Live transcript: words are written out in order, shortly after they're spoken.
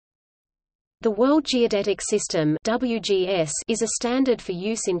The World Geodetic System (WGS) is a standard for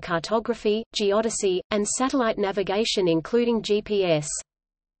use in cartography, geodesy, and satellite navigation including GPS.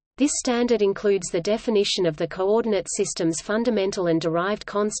 This standard includes the definition of the coordinate system's fundamental and derived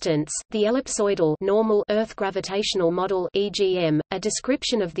constants, the ellipsoidal normal Earth gravitational model (EGM), a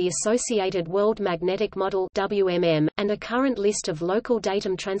description of the associated World Magnetic Model (WMM), and a current list of local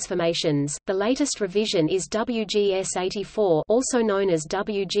datum transformations. The latest revision is WGS 84, also known as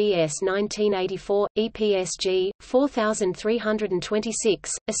WGS 1984, EPSG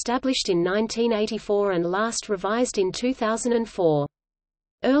 4326, established in 1984 and last revised in 2004.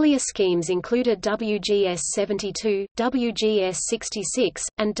 Earlier schemes included WGS 72, WGS 66,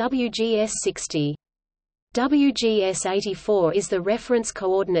 and WGS 60. WGS 84 is the reference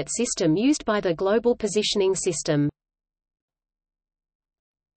coordinate system used by the Global Positioning System.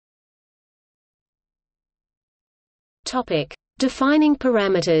 Topic: Defining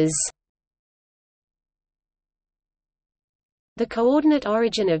parameters. The coordinate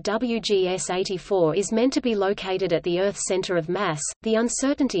origin of WGS 84 is meant to be located at the Earth's center of mass. The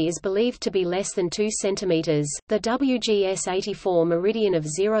uncertainty is believed to be less than 2 cm. The WGS 84 meridian of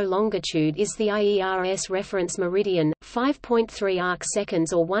zero longitude is the IERS reference meridian, 5.3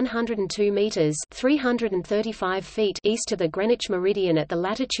 arc-seconds or 102 meters (335 feet) east of the Greenwich meridian at the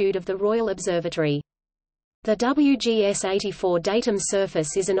latitude of the Royal Observatory. The WGS 84 datum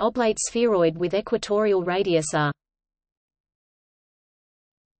surface is an oblate spheroid with equatorial radius r.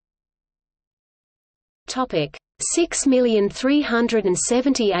 Topic: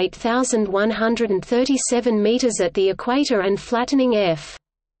 6,378,137 meters at the equator and flattening f.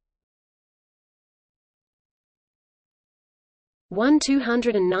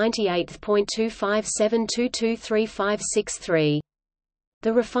 1/298.257223563.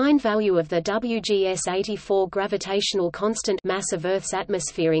 The refined value of the WGS 84 gravitational constant mass of Earth's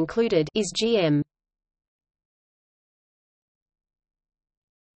atmosphere included is gm.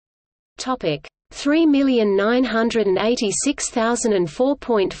 Topic: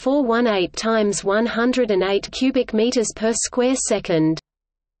 3,986,004.418 times 108 cubic meters per square second.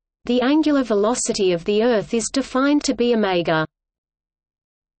 The angular velocity of the Earth is defined to be omega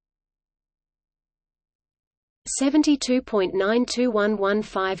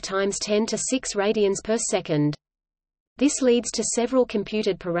 72.92115 times 10 to 6 radians per second. This leads to several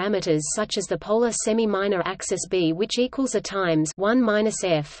computed parameters such as the polar semi-minor axis b, which equals a times 1 minus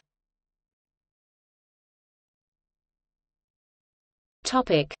f.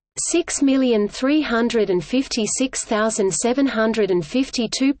 Topic: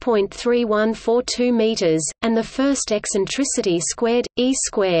 6,356,752.3142 meters, and the first eccentricity squared, e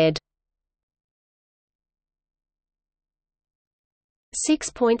squared.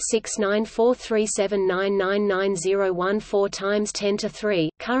 6.694379999014 times 10 to 3.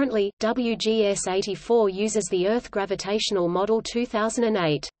 Currently, WGS 84 uses the Earth gravitational model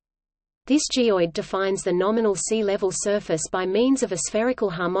 2008. This geoid defines the nominal sea level surface by means of a spherical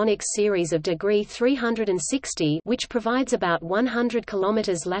harmonics series of degree 360, which provides about 100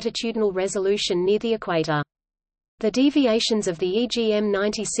 km latitudinal resolution near the equator. The deviations of the EGM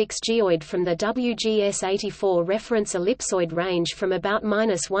 96 geoid from the WGS 84 reference ellipsoid range from about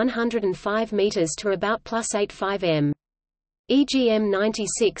 -105 meters to about +85 m. EGM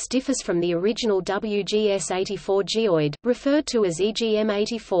 96 differs from the original WGS 84 geoid, referred to as EGM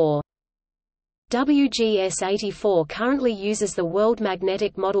 84. WGS 84 currently uses the World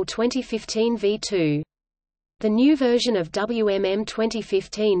Magnetic Model 2015 V2. The new version of WMM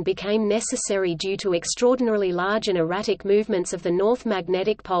 2015 became necessary due to extraordinarily large and erratic movements of the North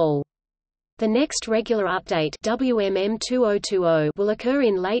Magnetic Pole. The next regular update, WMM 2020, will occur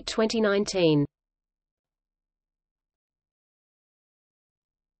in late 2019.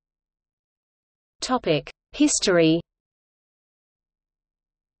 History.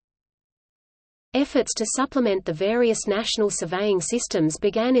 Efforts to supplement the various national surveying systems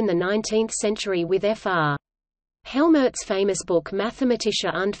began in the 19th century with Fr. Helmert's famous book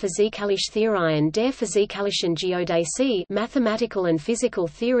Mathematische und physikalische Theorien der physikalischen Geodäsie, Mathematical and Physical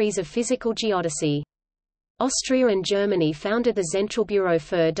Theories of Physical Geodesy. Austria and Germany founded the Zentralbüro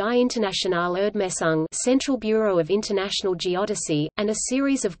für die internationale Erdmessung, Central Bureau of International Geodesy, and a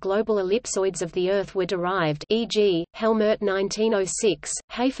series of global ellipsoids of the Earth were derived, e.g., Helmert 1906,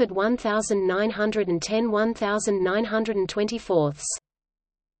 Hayford 1910–1924.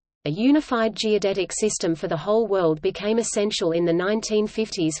 A unified geodetic system for the whole world became essential in the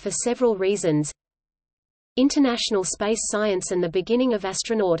 1950s for several reasons: international space science and the beginning of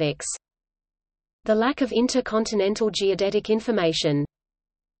astronautics. The lack of intercontinental geodetic information.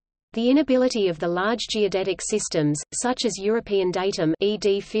 The inability of the large geodetic systems, such as European Datum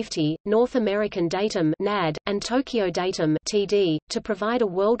 (ED50), North American Datum (NAD), and Tokyo Datum (TD), to provide a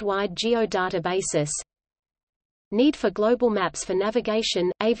worldwide geodata basis. Need for global maps for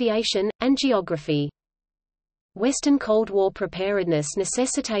navigation, aviation, and geography. Western Cold War preparedness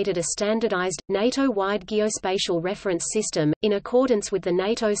necessitated a standardized, NATO-wide geospatial reference system. In accordance with the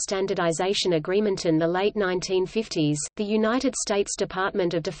NATO Standardization Agreement in the late 1950s, the United States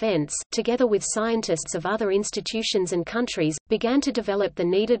Department of Defense, together with scientists of other institutions and countries, began to develop the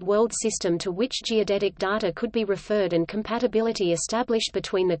needed world system to which geodetic data could be referred and compatibility established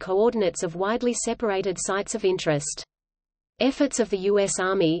between the coordinates of widely separated sites of interest. Efforts of the U.S.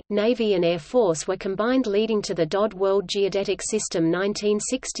 Army, Navy and Air Force were combined, leading to the DoD World Geodetic System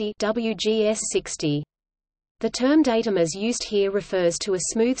 1960 WGS-60. The term datum as used here refers to a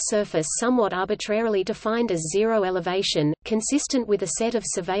smooth surface somewhat arbitrarily defined as zero elevation, consistent with a set of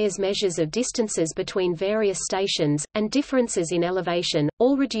surveyors' measures of distances between various stations, and differences in elevation,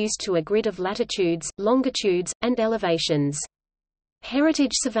 all reduced to a grid of latitudes, longitudes, and elevations.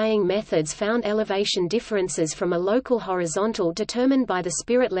 Heritage surveying methods found elevation differences from a local horizontal determined by the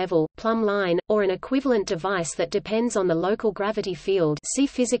spirit level, plumb line, or an equivalent device that depends on the local gravity field. See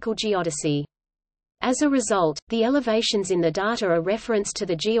physical geodesy. As a result, the elevations in the data are referenced to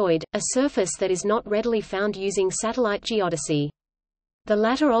the geoid, a surface that is not readily found using satellite geodesy. The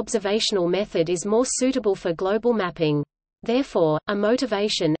latter observational method is more suitable for global mapping. Therefore, a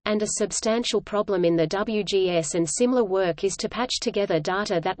motivation, and a substantial problem in the WGS and similar work is to patch together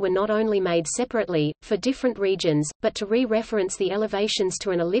data that were not only made separately, for different regions, but to re-reference the elevations to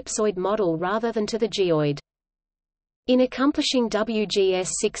an ellipsoid model rather than to the geoid. In accomplishing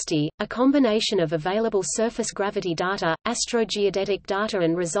WGS-60, a combination of available surface gravity data, astrogeodetic data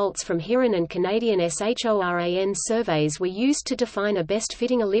and results from Huron and Canadian SHORAN surveys were used to define a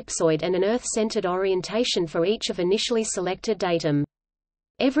best-fitting ellipsoid and an Earth-centered orientation for each of initially selected datum.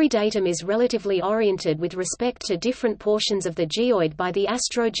 Every datum is relatively oriented with respect to different portions of the geoid by the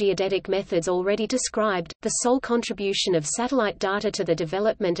astrogeodetic methods already described. The sole contribution of satellite data to the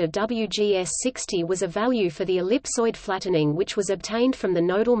development of WGS-60 was a value for the ellipsoid flattening which was obtained from the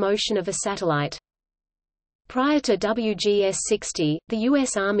nodal motion of a satellite. Prior to WGS-60, the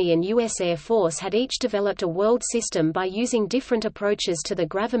U.S. Army and U.S. Air Force had each developed a world system by using different approaches to the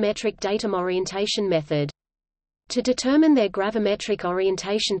gravimetric datum orientation method. To determine their gravimetric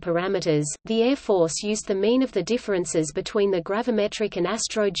orientation parameters, the Air Force used the mean of the differences between the gravimetric and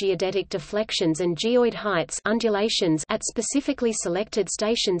astrogeodetic deflections and geoid heights undulations at specifically selected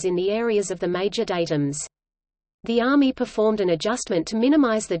stations in the areas of the major datums. The Army performed an adjustment to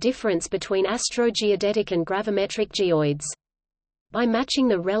minimize the difference between astrogeodetic and gravimetric geoids. By matching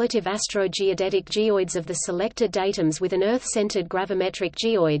the relative astrogeodetic geoids of the selected datums with an Earth-centered gravimetric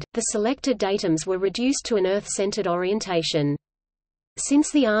geoid, the selected datums were reduced to an Earth-centered orientation. Since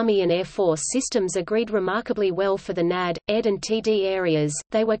the Army and Air Force systems agreed remarkably well for the NAD, ED and TD areas,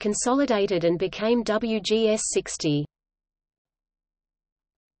 they were consolidated and became WGS-60.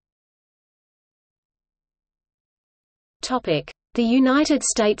 The United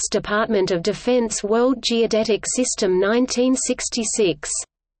States Department of Defense World Geodetic System 1966.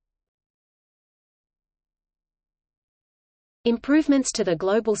 Improvements to the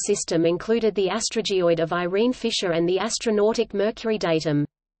global system included the astrogeoid of Irene Fisher and the astronautic Mercury datum.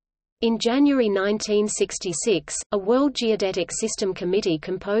 In January 1966, a World Geodetic System Committee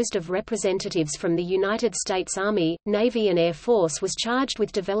composed of representatives from the United States Army, Navy and Air Force was charged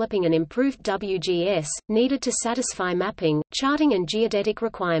with developing an improved WGS, needed to satisfy mapping, charting and geodetic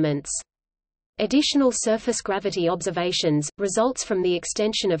requirements. Additional surface gravity observations, results from the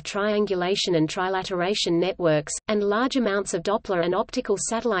extension of triangulation and trilateration networks, and large amounts of Doppler and optical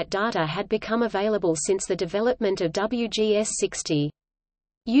satellite data had become available since the development of WGS-60.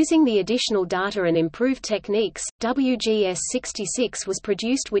 Using the additional data and improved techniques, WGS-66 was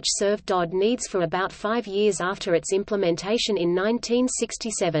produced, which served DoD needs for about 5 years after its implementation in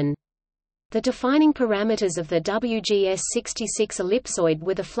 1967. The defining parameters of the WGS-66 ellipsoid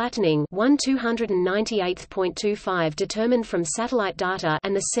were the flattening 1/298.25 determined from satellite data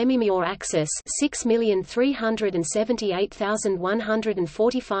and the semimajor axis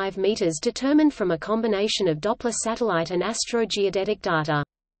 6,378,145 meters determined from a combination of Doppler satellite and astrogeodetic data.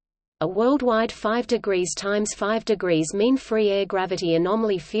 A worldwide 5 degrees times 5 degrees mean free air gravity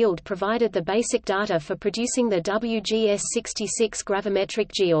anomaly field provided the basic data for producing the WGS-66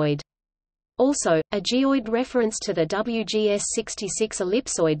 gravimetric geoid. Also, a geoid reference to the WGS-66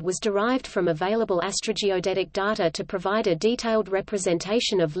 ellipsoid was derived from available astrogeodetic data to provide a detailed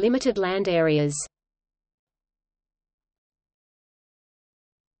representation of limited land areas.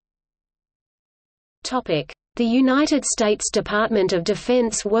 The United States Department of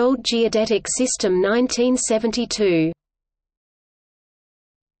Defense World Geodetic System 1972.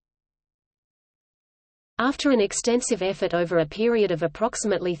 After an extensive effort over a period of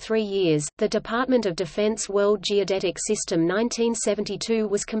approximately 3 years, the Department of Defense World Geodetic System 1972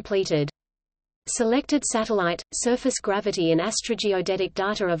 was completed. Selected satellite, surface gravity and astrogeodetic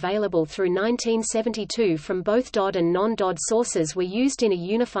data available through 1972 from both DOD and non-DOD sources were used in a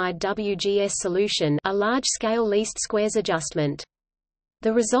unified WGS solution, a large-scale least squares adjustment.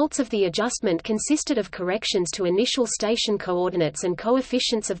 The results of the adjustment consisted of corrections to initial station coordinates and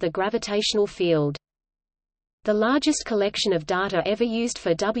coefficients of the gravitational field. The largest collection of data ever used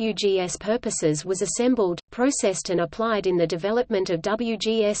for WGS purposes was assembled, processed and applied in the development of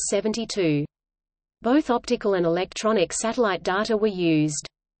WGS 72. Both optical and electronic satellite data were used.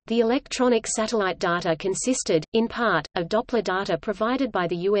 The electronic satellite data consisted, in part, of Doppler data provided by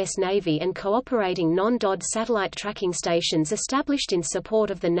the U.S. Navy and cooperating non-DOD satellite tracking stations established in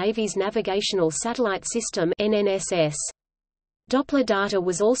support of the Navy's Navigational Satellite System (NNSS). Doppler data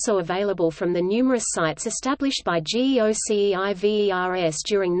was also available from the numerous sites established by GEOCEIVERS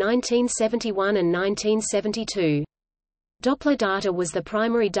during 1971 and 1972. Doppler data was the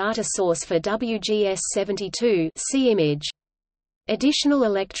primary data source for WGS 72. See image. Additional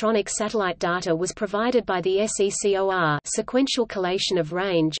electronic satellite data was provided by the SECOR sequential collation of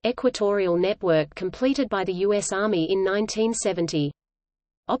range equatorial network completed by the U.S. Army in 1970.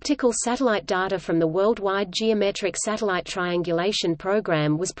 Optical satellite data from the Worldwide Geometric Satellite Triangulation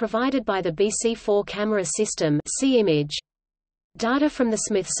Program was provided by the BC-4 camera system. See image. Data from the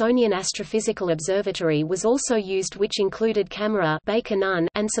Smithsonian Astrophysical Observatory was also used, which included camera Baker-Nunn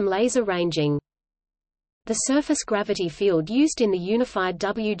and some laser ranging. The surface gravity field used in the unified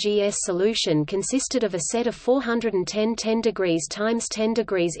WGS solution consisted of a set of 410 10 degrees times 10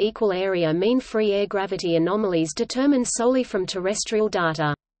 degrees equal area mean free air gravity anomalies determined solely from terrestrial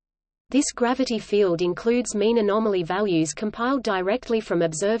data. This gravity field includes mean anomaly values compiled directly from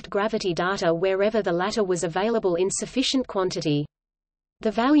observed gravity data wherever the latter was available in sufficient quantity.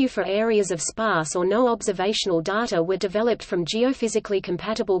 The value for areas of sparse or no observational data were developed from geophysically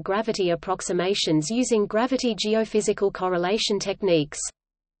compatible gravity approximations using gravity geophysical correlation techniques.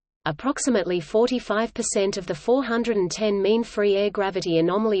 Approximately 45% of the 410 mean free air gravity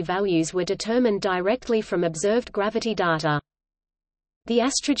anomaly values were determined directly from observed gravity data. The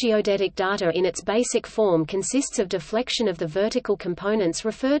astrogeodetic data in its basic form consists of deflection of the vertical components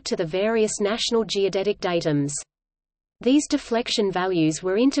referred to the various national geodetic datums. These deflection values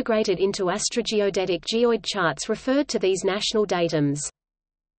were integrated into astrogeodetic geoid charts referred to these national datums.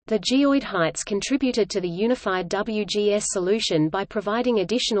 The geoid heights contributed to the unified WGS solution by providing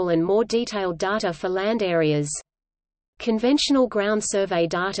additional and more detailed data for land areas. Conventional ground survey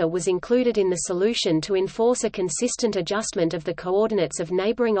data was included in the solution to enforce a consistent adjustment of the coordinates of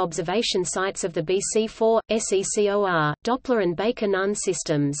neighboring observation sites of the BC-4, SECOR, Doppler and Baker-Nunn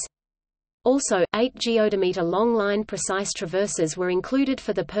systems. Also, 8 geodometer long-line precise traverses were included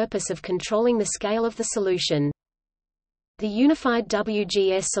for the purpose of controlling the scale of the solution. The unified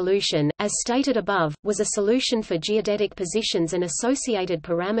WGS solution, as stated above, was a solution for geodetic positions and associated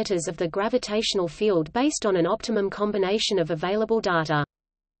parameters of the gravitational field based on an optimum combination of available data.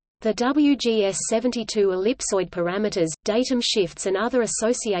 The WGS 72 ellipsoid parameters, datum shifts and other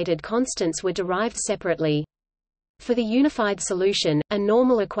associated constants were derived separately. For the unified solution, a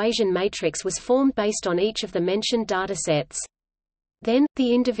normal equation matrix was formed based on each of the mentioned datasets. Then,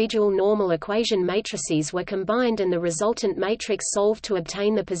 the individual normal equation matrices were combined and the resultant matrix solved to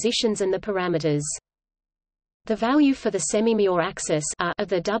obtain the positions and the parameters. The value for the semimajor axis of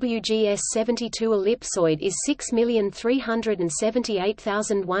the WGS 72 ellipsoid is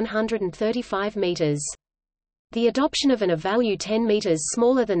 6,378,135 meters. The adoption of a value 10 meters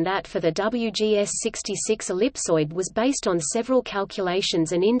smaller than that for the WGS 66 ellipsoid was based on several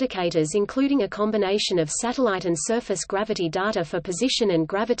calculations and indicators, including a combination of satellite and surface gravity data for position and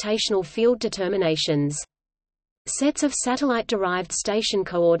gravitational field determinations. Sets of satellite-derived station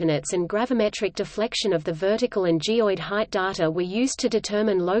coordinates and gravimetric deflection of the vertical and geoid height data were used to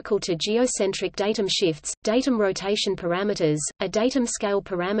determine local to geocentric datum shifts, datum rotation parameters, a datum scale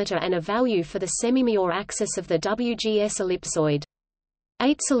parameter and a value for the semimajor axis of the WGS ellipsoid.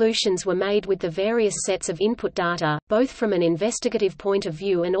 8 solutions were made with the various sets of input data, both from an investigative point of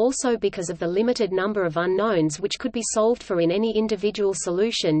view and also because of the limited number of unknowns which could be solved for in any individual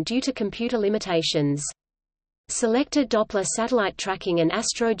solution due to computer limitations. Selected Doppler satellite tracking and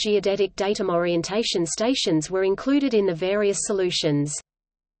astrogeodetic datum orientation stations were included in the various solutions.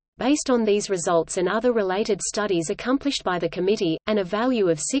 Based on these results and other related studies accomplished by the committee, a value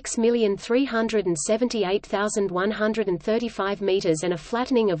of 6,378,135 meters and a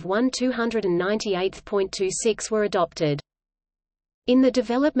flattening of 1/298.26 were adopted. In the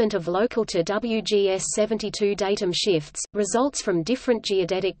development of local to WGS 72 datum shifts, results from different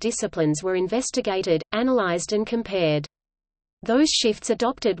geodetic disciplines were investigated, analyzed and compared. Those shifts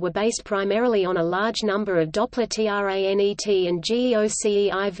adopted were based primarily on a large number of Doppler TRANET and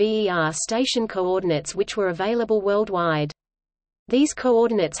GEOCEIVER station coordinates which were available worldwide. These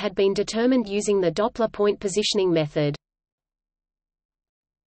coordinates had been determined using the Doppler point positioning method.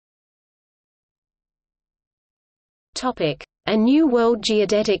 A New World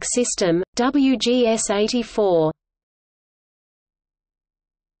Geodetic System, WGS 84.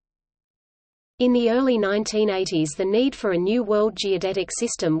 In the early 1980s, the need for a new world geodetic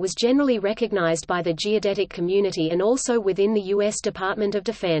system was generally recognized by the geodetic community and also within the U.S. Department of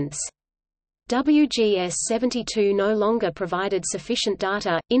Defense. WGS 72 no longer provided sufficient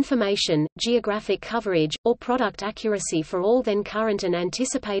data, information, geographic coverage, or product accuracy for all then current and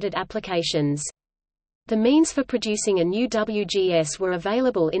anticipated applications. The means for producing a new WGS were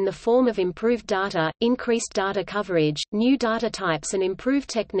available in the form of improved data, increased data coverage, new data types and improved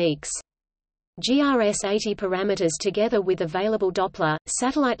techniques. GRS-80 parameters together with available Doppler,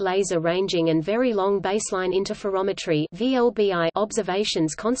 satellite laser ranging and very long baseline interferometry (VLBI)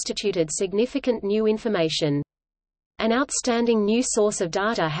 observations constituted significant new information. An outstanding new source of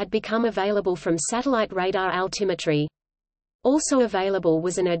data had become available from satellite radar altimetry. Also available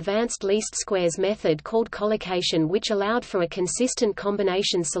was an advanced least squares method called collocation, which allowed for a consistent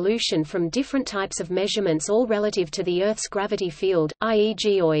combination solution from different types of measurements all relative to the Earth's gravity field, i.e.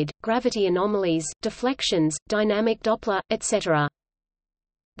 geoid, gravity anomalies, deflections, dynamic Doppler, etc.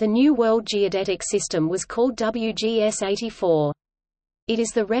 The New World Geodetic System was called WGS 84. It is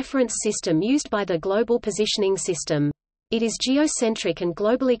the reference system used by the Global Positioning System. It is geocentric and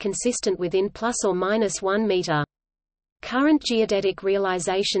globally consistent within plus or minus 1 meter. Current geodetic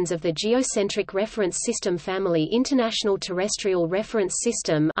realizations of the Geocentric Reference System family International Terrestrial Reference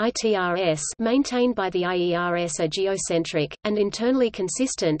System (ITRS) maintained by the IERS are geocentric, and internally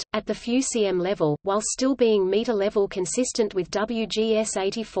consistent, at the few cm level, while still being meter-level consistent with WGS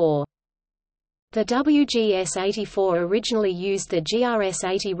 84. The WGS 84 originally used the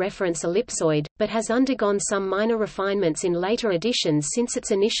GRS-80 reference ellipsoid, but has undergone some minor refinements in later editions since its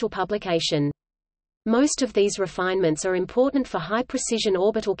initial publication. Most of these refinements are important for high-precision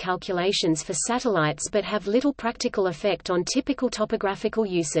orbital calculations for satellites but have little practical effect on typical topographical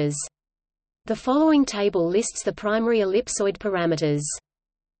uses. The following table lists the primary ellipsoid parameters.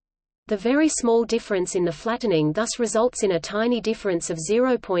 The very small difference in the flattening thus results in a tiny difference of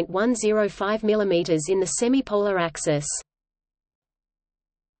 0.105 mm in the semipolar axis.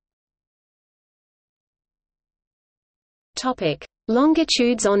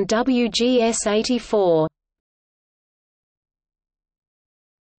 Longitudes on WGS 84.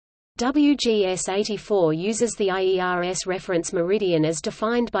 WGS 84 uses the IERS reference meridian as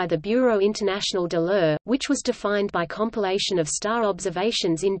defined by the Bureau International de l'Heure, which was defined by compilation of star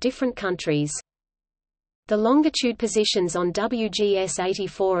observations in different countries. The longitude positions on WGS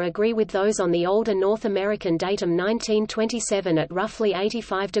 84 agree with those on the older North American datum 1927 at roughly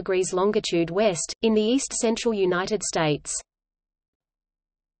 85 degrees longitude west, in the east-central United States.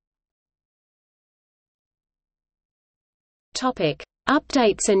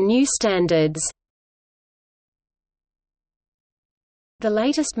 Updates and new standards. The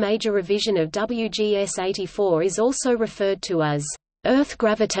latest major revision of WGS 84 is also referred to as Earth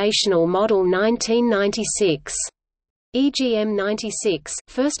Gravitational Model 1996, EGM 96,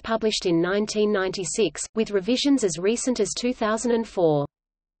 first published in 1996, with revisions as recent as 2004.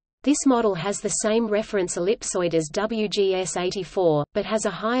 This model has the same reference ellipsoid as WGS 84, but has a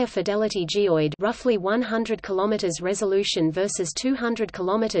higher fidelity geoid, roughly 100 km resolution versus 200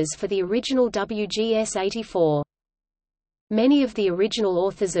 km for the original WGS 84. Many of the original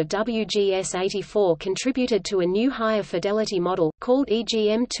authors of WGS 84 contributed to a new higher fidelity model, called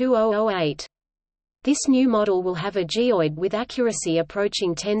EGM 2008. This new model will have a geoid with accuracy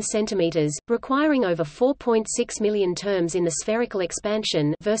approaching 10 cm, requiring over 4.6 million terms in the spherical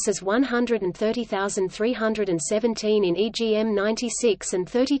expansion versus 130,317 in EGM 96 and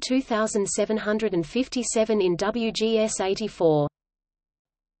 32,757 in WGS 84.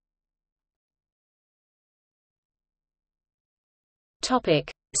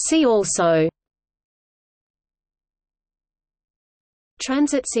 See also: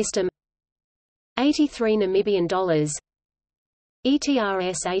 Transit system, 83 Namibian dollars,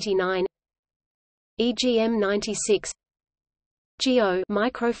 ETRS 89, EGM 96, Geo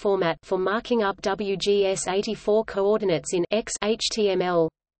microformat for marking up WGS84 coordinates in X HTML.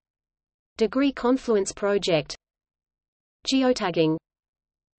 Degree confluence project. Geotagging.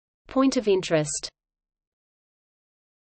 Point of interest.